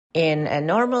In a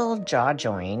normal jaw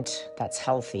joint that's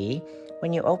healthy,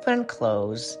 when you open and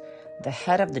close, the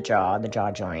head of the jaw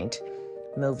joint,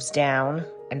 moves down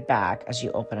and back as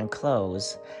you open and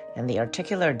close, and the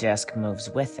articular disc moves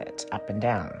with it, up and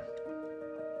down.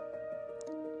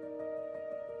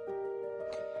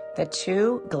 The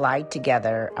two glide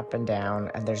together up and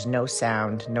down, and there's no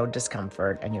sound, no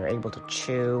discomfort, and you're able to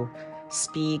chew,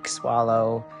 speak,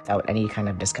 swallow without any kind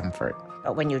of discomfort.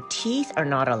 But when your teeth are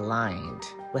not aligned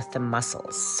with the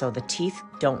muscles, so the teeth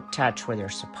don't touch where they're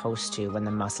supposed to when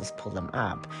the muscles pull them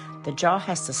up, the jaw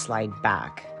has to slide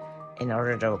back in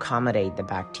order to accommodate the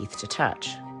back teeth to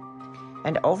touch.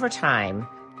 And over time,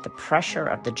 the pressure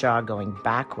of the jaw going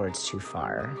backwards too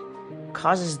far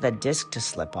causes the disc to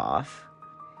slip off,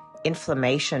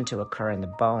 inflammation to occur in the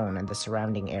bone and the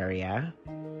surrounding area,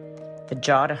 the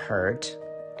jaw to hurt,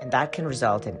 and that can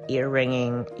result in ear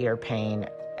ringing, ear pain,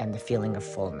 and the feeling of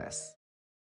fullness.